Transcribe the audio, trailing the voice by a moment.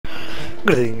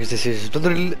Greetings, this is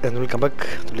Dodril and welcome back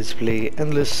to Let's Play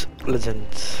Endless Legend.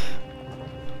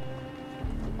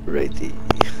 Ready.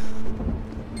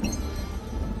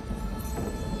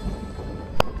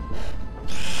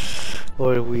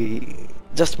 Where we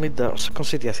just made our second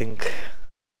city, I think.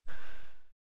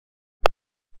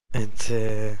 And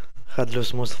had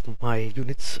lost most of my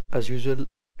units as usual.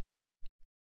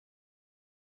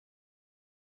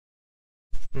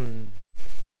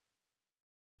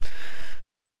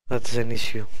 That is an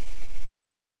issue.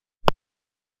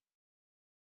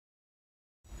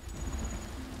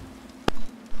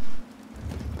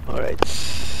 Alright.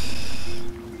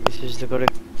 This is the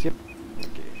correct... Yep.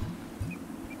 Okay.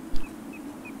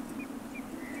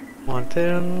 One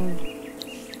turn.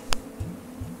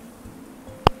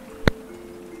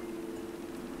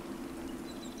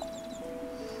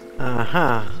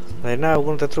 Aha! They now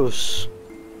want a truce.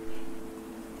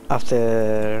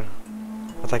 After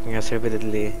attacking us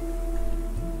repeatedly.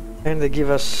 And they give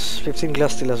us 15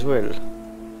 glass steel as well.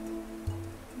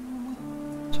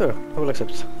 Sure, I will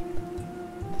accept.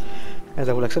 And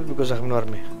I will accept because I have no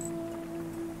army.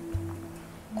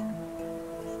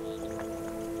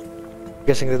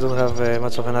 Guessing they don't have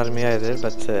much of an army either,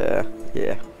 but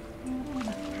yeah.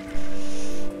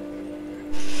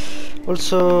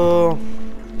 Also,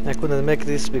 I couldn't make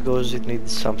this because it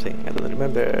needs something. I don't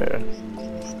remember.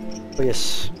 Oh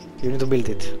yes, you need to build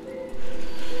it.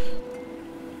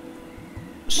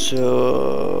 So,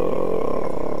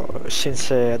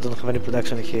 since I don't have any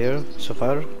production here so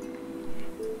far,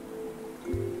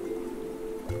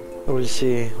 we'll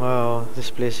see. Wow, this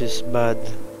place is bad.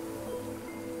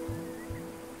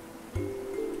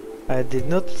 I did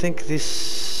not think this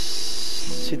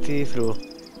city through.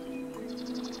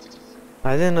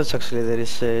 I didn't know actually there is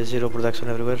zero production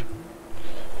everywhere.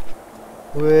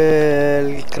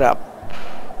 Well, crap.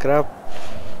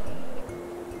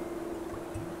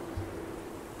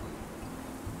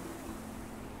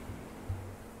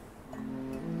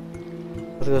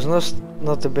 But it was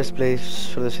not the best place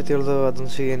for the city, although I don't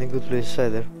see any good places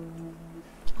either.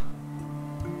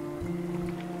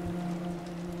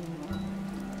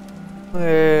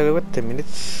 Well, wait a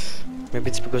minute.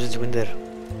 Maybe it's because it's winter.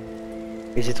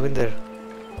 Is it winter?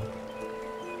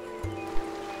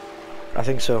 I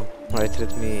think so. Right,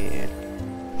 let me...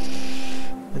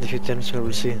 in a few turns we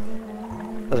will see.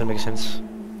 Doesn't make sense.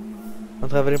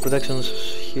 Don't have any productions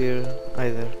here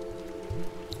either.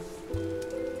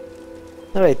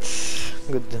 Alright,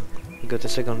 good. We got a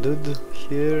second dude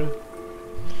here.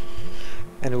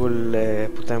 And we'll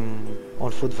put them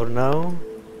on food for now.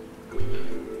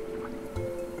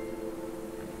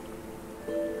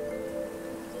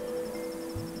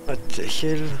 What the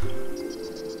hell?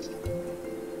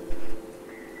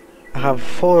 I have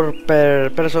 4 per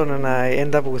person and I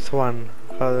end up with 1.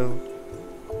 How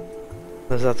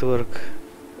does that work?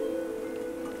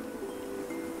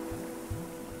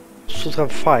 Should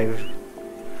have 5.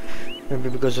 Maybe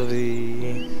because of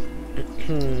the...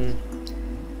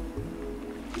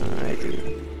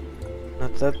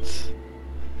 not that.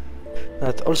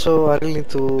 That also I really need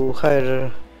to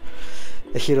hire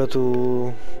a hero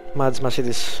to manage my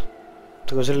cities.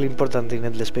 It was really important in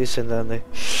Endless Space and I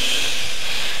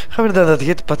haven't done that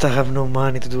yet, but I have no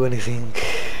money to do anything,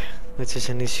 which is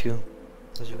an issue,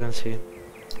 as you can see.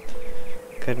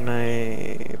 Can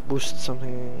I boost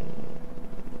something?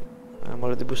 I'm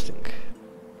already boosting.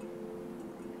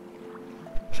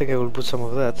 I think I will put some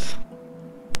of that.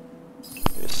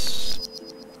 Yes.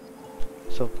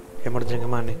 So, emerging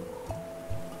money.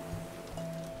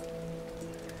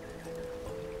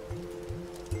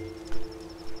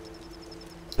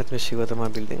 Let me see what am I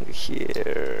building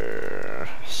here.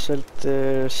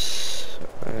 Shelters,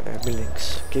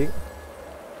 buildings. Okay.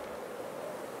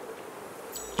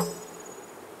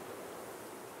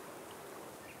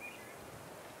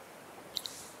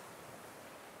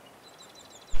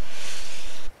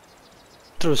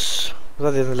 Truce.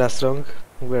 That didn't last long.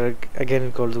 We're again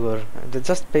in Cold War. They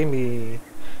just pay me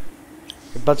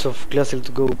a bunch of glass steel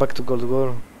to go back to Cold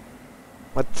War.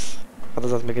 What? How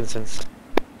does that make any sense?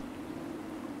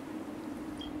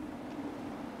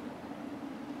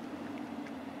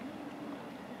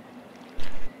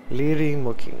 Leering,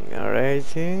 mocking,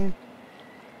 alrighty.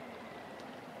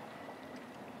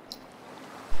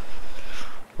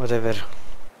 Whatever.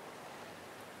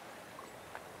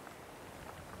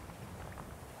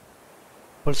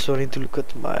 Also, I need to look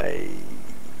at my...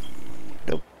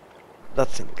 Nope, that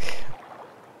thing.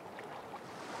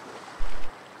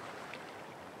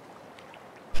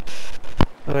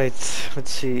 Alright,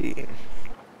 let's see.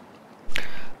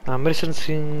 I'm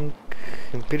researching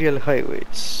Imperial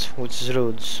highways, which is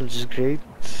roads, which is great,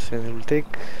 and it will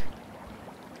take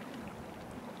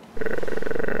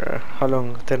How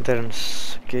long? 10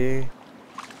 turns. Okay.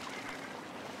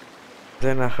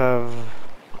 Then I have...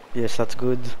 Yes, that's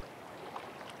good.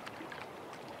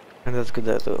 And that's good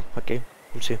too. Okay,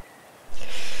 we'll see.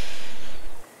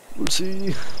 We'll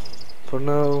see. For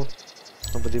now,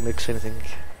 nobody makes anything.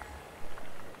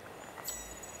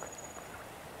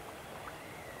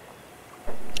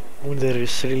 Winter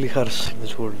is really harsh in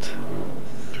this world.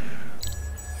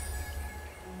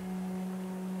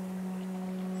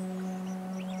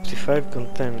 Five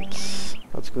content.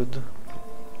 That's good.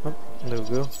 Oh, there we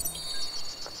go. What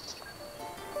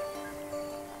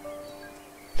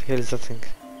the hell is that thing?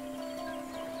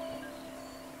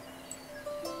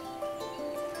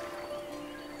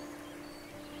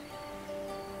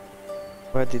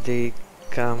 Why did they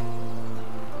come?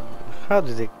 How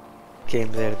did they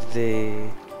came there? Did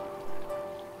they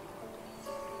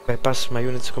bypass my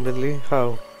units completely?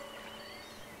 How?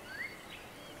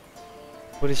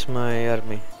 Where is my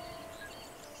army?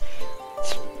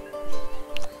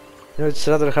 You know, it's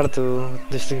rather hard to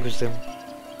distinguish them.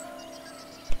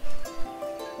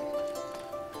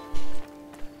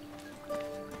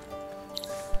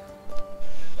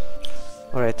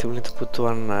 Alright, we need to put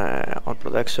one on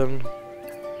production.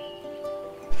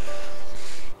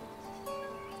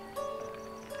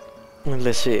 And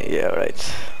let's see, yeah,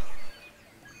 right.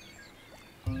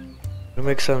 We'll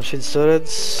make some seed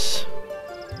storage.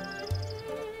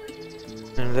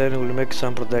 And then we'll make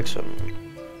some production.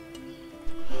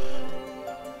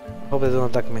 Hope they don't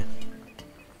attack me.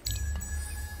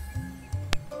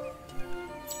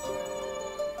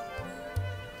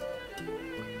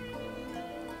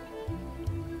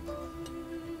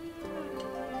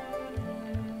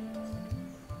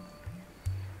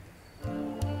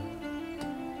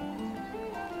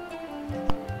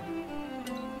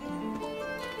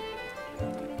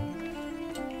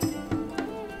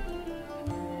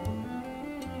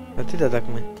 They did attack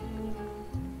me.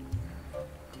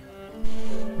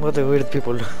 What a weird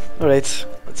people. Alright,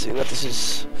 let's see what this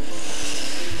is.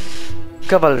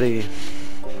 Cavalry.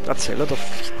 That's a lot of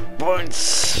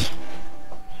points.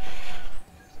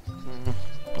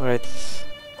 Alright.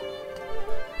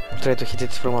 Try to hit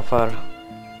it from afar.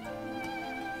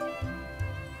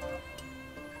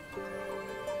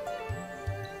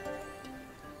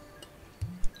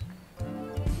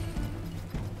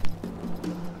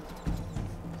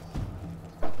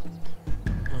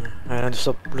 I need to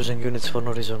stop losing units for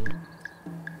no reason.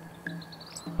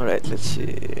 Alright, let's see.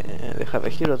 They have a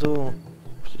hero too,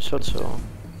 which is also...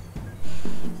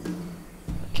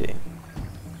 Okay.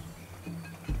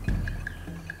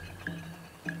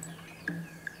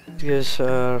 These guys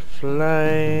are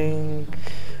flying.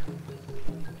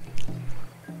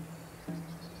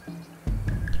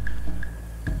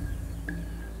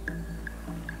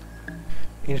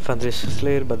 Infantry is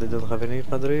slayer, but they don't have any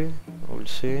infantry. We'll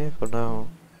see. For now,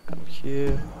 come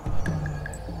here.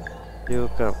 You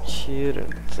come here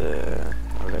and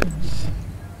alright.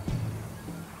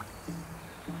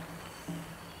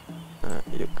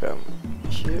 You come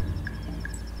here.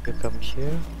 You come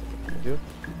here. You.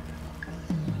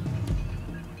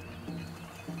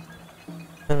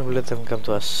 And we'll let them come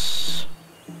to us.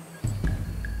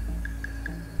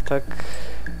 Attack.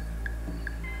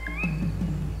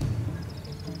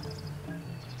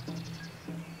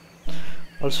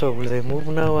 Also, will they move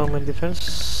now? I'm in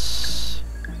defense.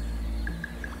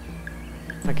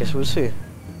 I guess we'll see.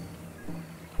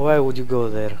 Why would you go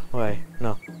there? Why?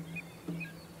 No.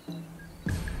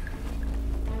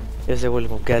 Yes, they will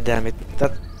move. God damn it.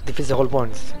 That defeats the whole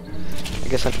point. I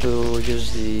guess I have to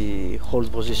use the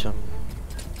hold position.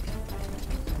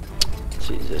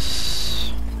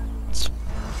 Jesus.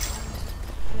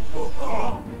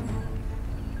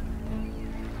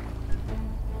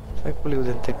 Thankfully we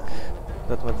didn't take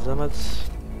that much damage.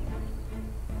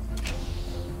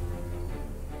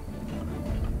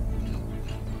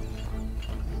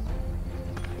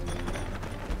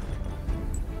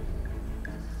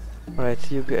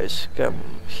 Alright, you guys come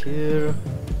here.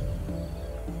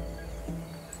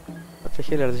 What the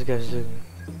hell are these guys doing?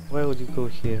 Why would you go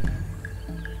here?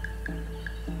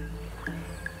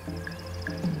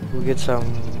 We'll get some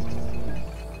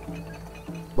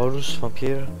bonus from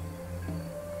here.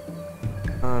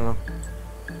 I don't know.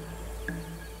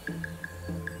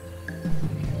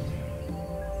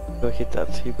 Go hit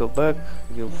that. You go back,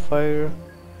 you fire,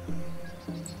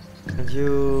 and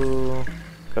you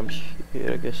come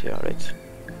here, I guess. Yeah, right.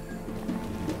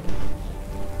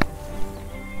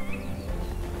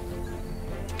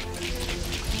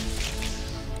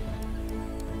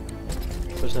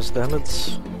 Business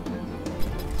damage.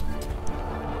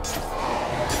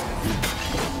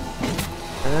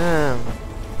 Damn.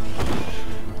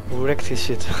 wrecked his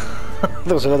shit.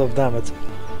 There was a lot of damage.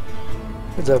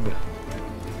 Good job.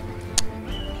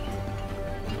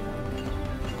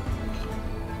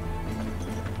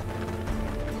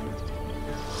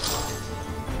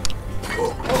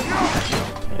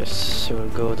 Yes, you will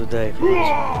go to die for this.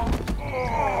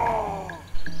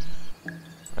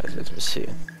 Right, let me see.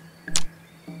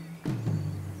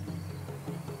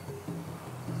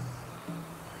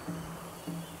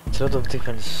 It's a lot of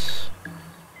defense.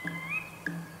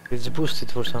 It's boosted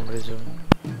for some reason.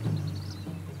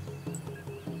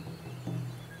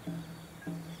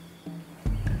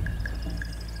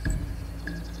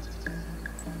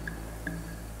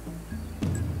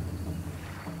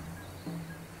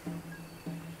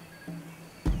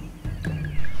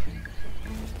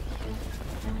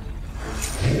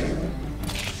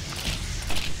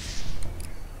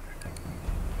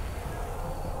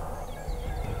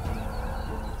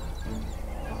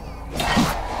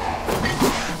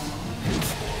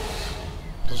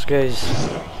 Those guys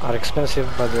are expensive,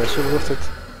 but they're so worth it.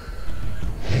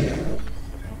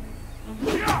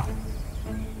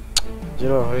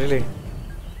 Zero, really?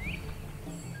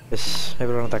 Yes,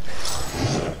 everyone attack.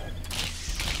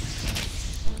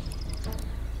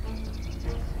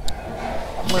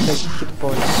 How many hit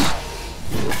points?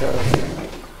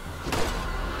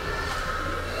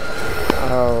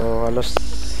 Oh, I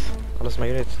lost my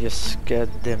unit. Yes, god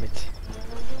damn it.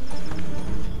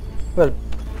 Well,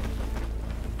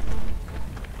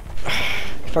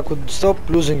 if I could stop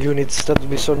losing units, that would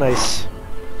be so nice.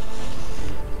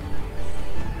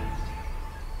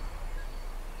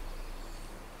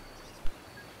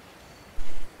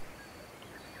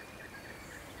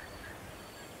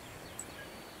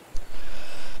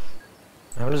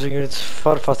 I'm losing units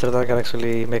far faster than I can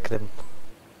actually make them.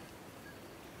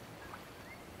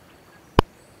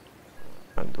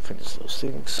 I need to finish those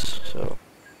things, so...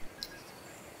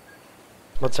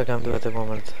 What I can do at the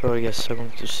moment? Oh yes, I'm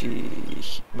going to see...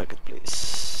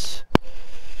 Marketplace...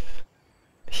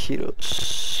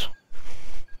 Heroes...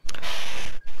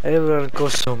 Everyone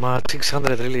costs so much,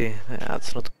 600 really,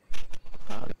 that's not...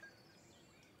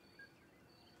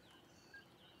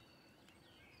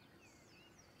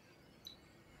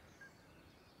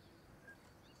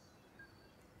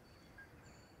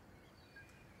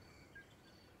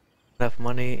 enough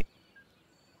money...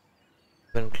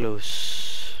 Even close...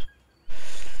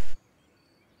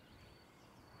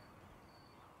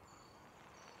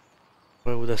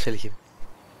 Where would I sell him?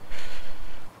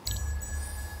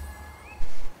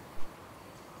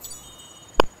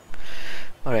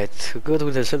 Alright, we got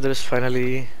with the settlers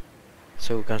finally,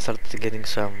 so we can start getting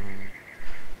some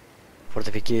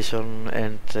fortification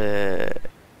and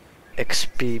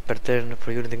XP per turn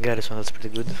for unit in garrison. That's pretty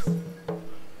good.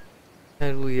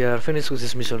 And we are finished with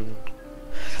this mission.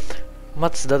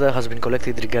 Much data has been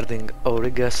collected regarding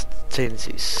Auriga's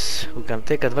changes. We can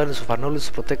take advantage of our knowledge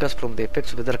to protect us from the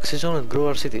effects of the dark season and grow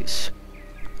our cities.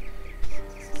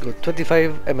 Got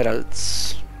 25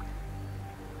 emeralds.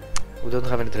 We don't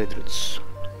have any trade routes.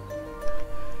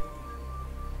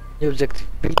 New objective,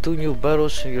 build 2 new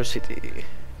barrows in your city.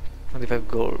 25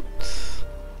 gold.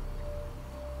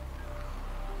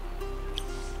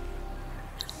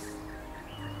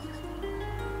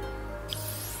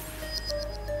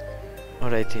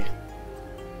 Alrighty.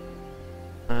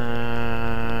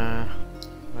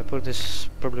 My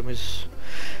problem is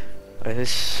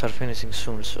these are finishing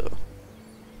soon, so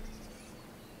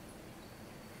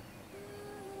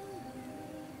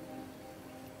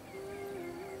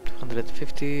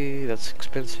 250, that's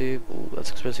expensive. Ooh, that's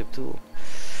expensive too.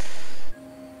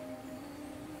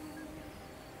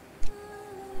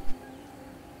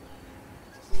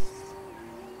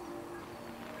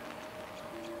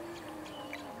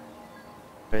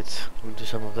 Right, we'll do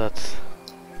some of that.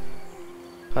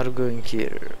 How are we going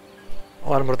here?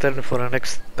 One more turn for our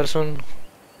next person.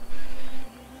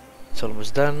 It's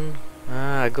almost done.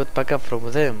 Ah, I got backup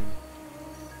from them.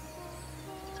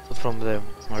 Not from them.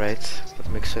 Alright, that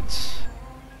makes sense.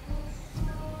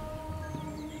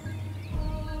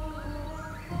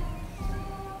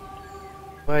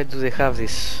 Why do they have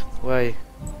this? Why?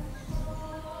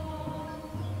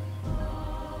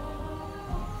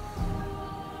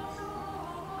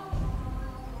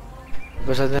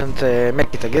 Because I didn't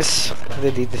make it, I guess.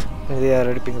 They did. And they are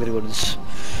reaping the rewards.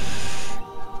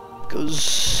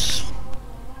 Because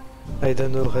I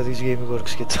don't know how this game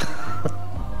works yet.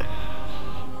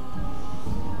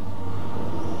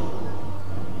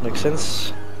 Makes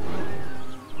sense.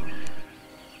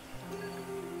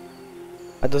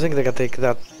 I don't think they can take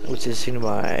that which is in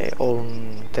my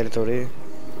own territory.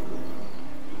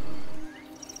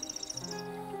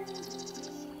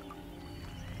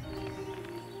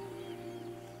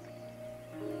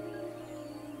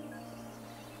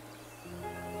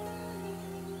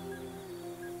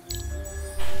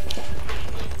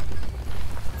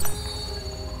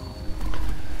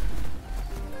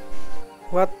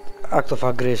 What act of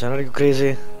aggression? Are you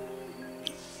crazy?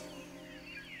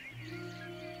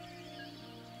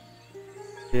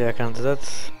 Yeah, I can't do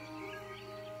that.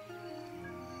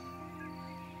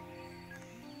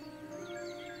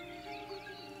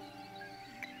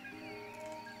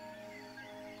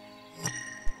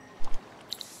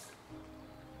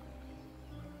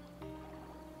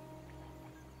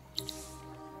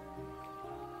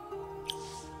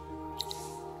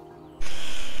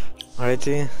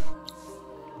 Alrighty.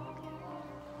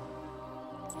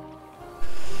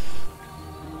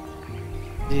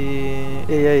 The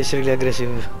AI is really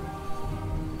aggressive.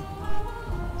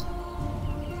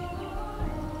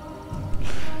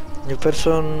 New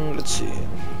person, let's see.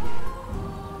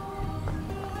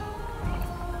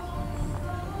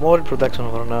 More production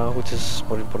for now, which is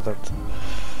more important.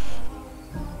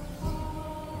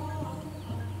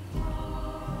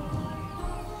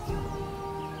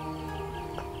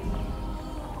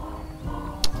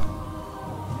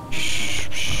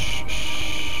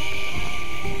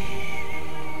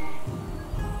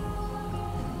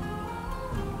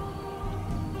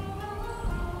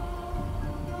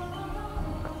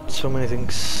 So many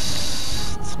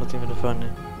things, it's not even funny.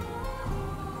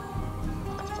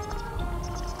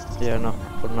 Yeah, no,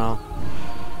 for now.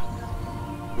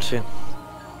 We'll see.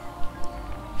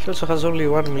 He also has only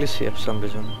one militia for some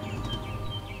reason.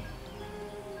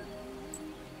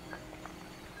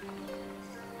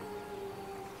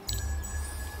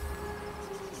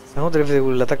 I wonder if they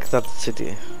will attack that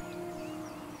city.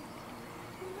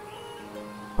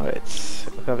 Alright,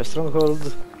 we have a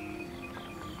stronghold.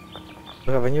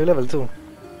 We have a new level too.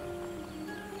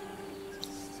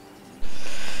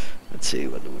 Let's see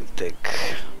what we'll take.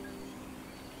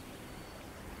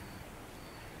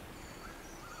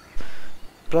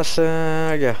 Plus,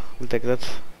 yeah, we'll take that.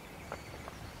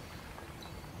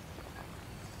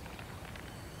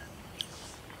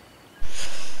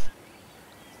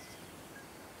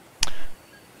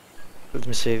 Let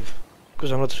me save,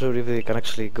 because I'm not sure if they can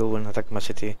actually go and attack my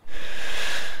city.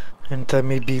 And I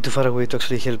may be too far away to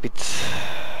actually help it.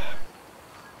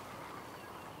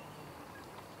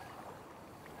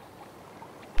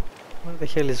 Where the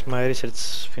hell is my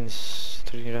research finish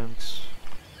 3 rounds?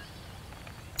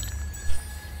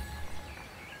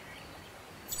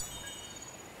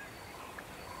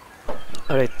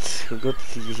 Alright, we got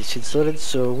the seed storage,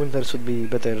 so winter should be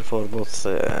better for both.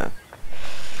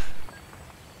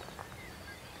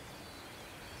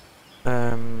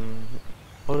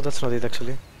 Oh, that's not it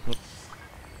actually.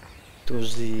 It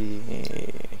was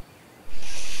these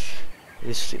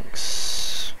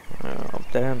things.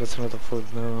 Damn, that's not a food.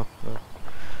 No.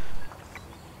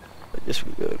 I guess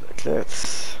we go like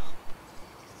that.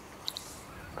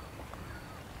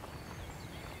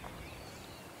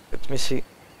 Let me see.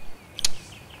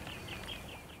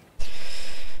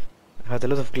 I had a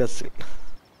lot of glass steel.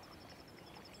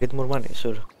 Get more money,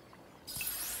 sure.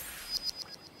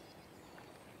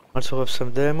 Also have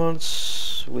some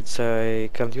diamonds, which I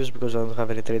can't use because I don't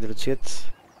have any trade routes yet.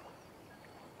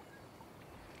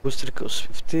 Booster costs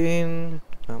 15.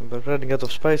 I'm running out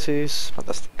of spices.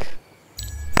 Fantastic.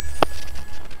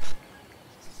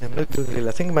 I'm not doing well.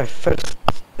 I think my first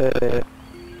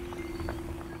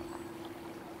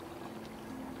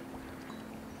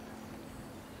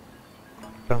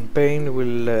campaign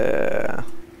will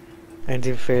end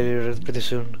in failure pretty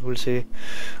soon. We'll see.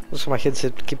 Also, my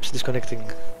headset keeps disconnecting.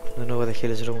 I don't know what the hell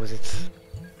is wrong with it.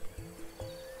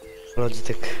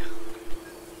 Logitech.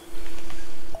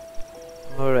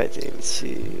 Alrighty, let's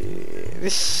see.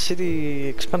 This city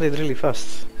expanded really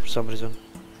fast for some reason.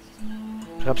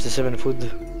 Perhaps the 7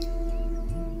 food.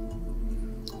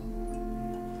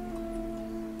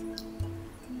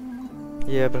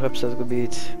 Yeah, perhaps that could be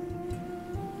it.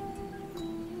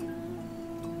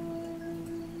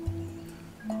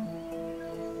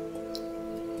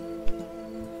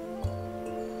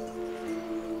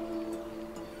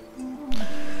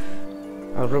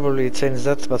 I'll probably change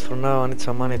that, but for now I need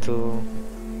some money to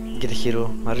get a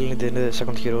hero. I really need a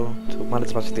second hero to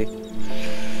manage my city.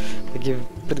 They give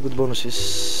pretty good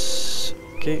bonuses.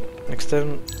 Okay, next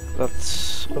turn,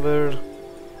 that's over.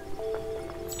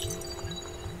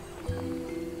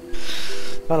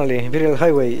 Finally, Imperial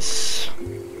Highways.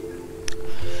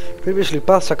 Previously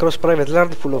paths across private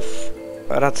land full of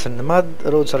rats and mud.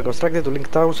 Roads are constructed to link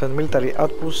towns and military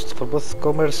outposts for both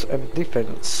commerce and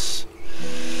defense.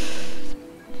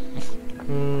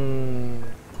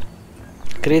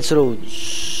 Creates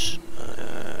roads.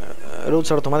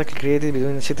 Roads are automatically created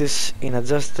between cities in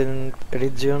adjacent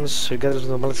regions regardless of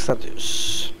normality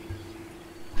status.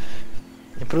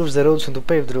 Improves the roads into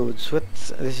paved roads. What?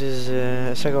 This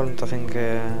is second, I think.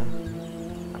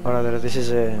 or rather this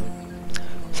is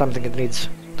something that needs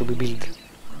to be built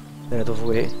right of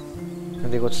way,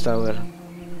 and the watchtower.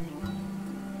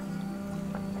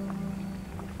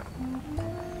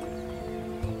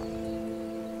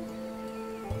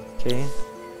 Okay,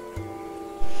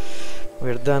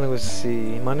 we're done with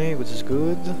the money, which is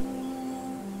good.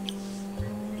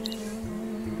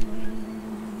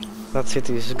 That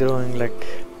city is growing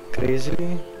like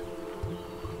crazy.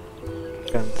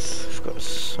 Can't, of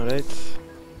course, alright.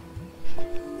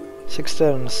 6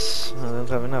 turns, I don't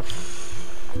have enough.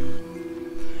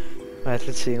 Right,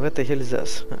 let's see, what the hell is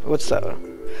this? Watchtower.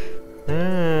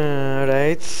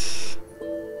 Right. So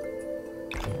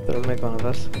I'll make one of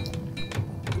us.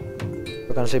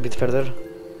 We can see a bit further.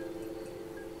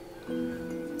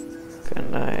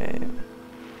 Can I...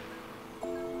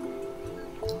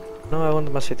 No, I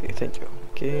want my city, thank you.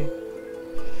 Okay.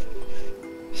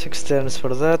 6 turns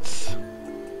for that.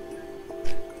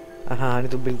 Aha, I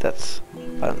need to build that,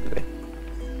 apparently.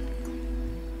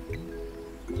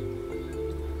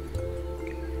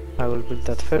 I will build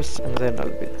that first, and then I'll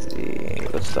build the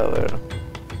watchtower.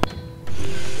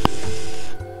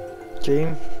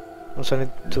 Okay. Also I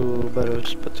need 2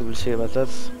 barrels, but we'll see about that.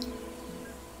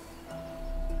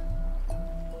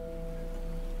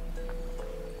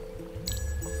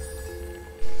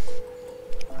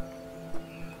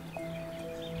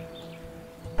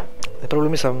 The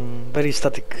problem is I'm very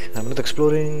static. I'm not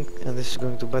exploring, and this is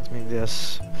going to bite me in the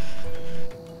ass.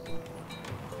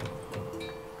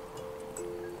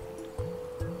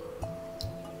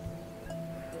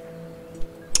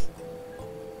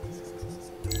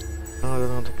 No, I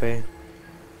don't want to pay.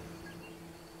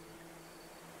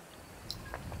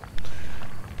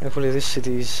 Hopefully this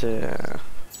city is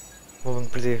moving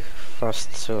pretty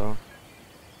fast, so...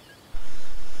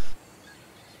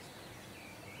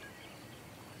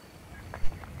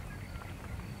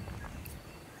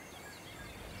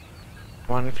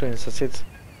 One influence, that's it.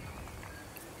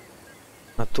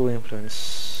 Not 2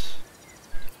 influence.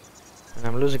 And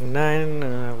I'm losing 9,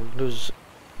 and I will lose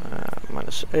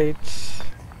minus 8.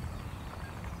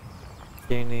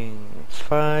 Gaining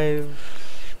 5,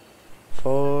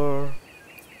 4,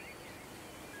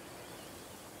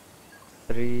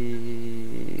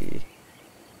 3.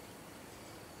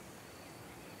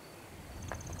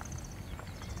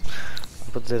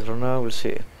 I'll put that for now, we'll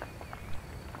see.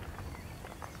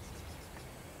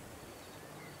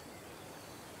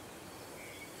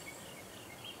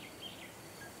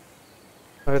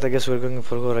 Alright, I guess we're going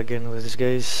for war again with these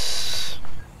guys.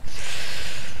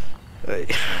 Hey,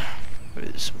 where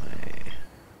is my...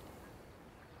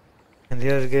 And the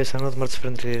other guys are not much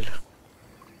friendlier.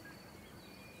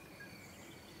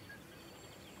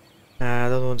 I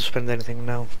don't want to spend anything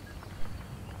now.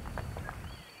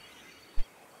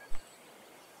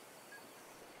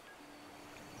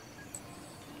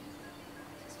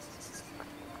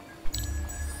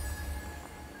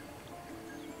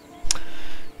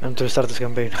 I'm to restart this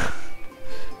campaign.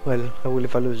 Well, I will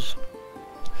if I lose.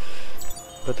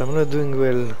 But I'm not doing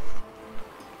well.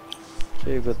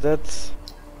 Okay, got that.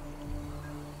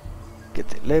 Get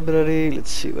the library, let's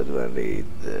see what do I need.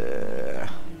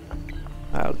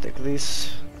 I'll take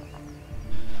this.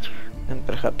 And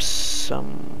perhaps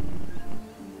some...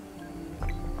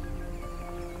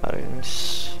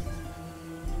 marines.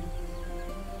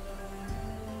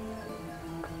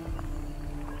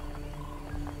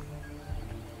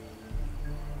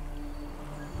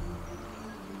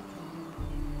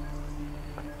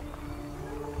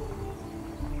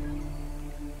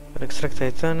 Extract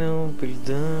titanium, build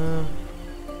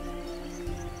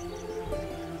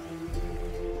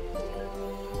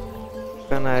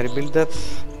Can I rebuild that?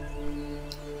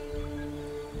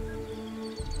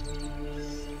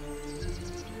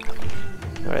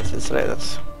 Alright, let's try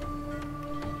that.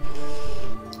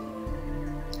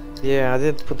 Yeah, I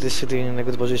did put this city in a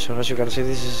good position. As you can see,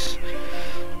 this is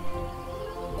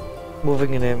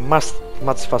moving in a much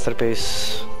faster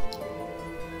pace.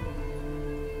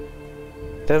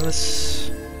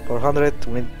 Turns 400,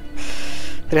 we need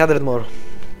 300 more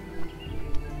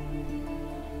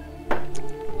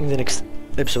in the next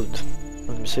episode.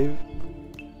 Let me save.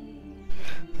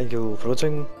 Thank you for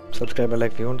watching, subscribe and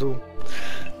like if you want to.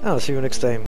 I'll see you next time.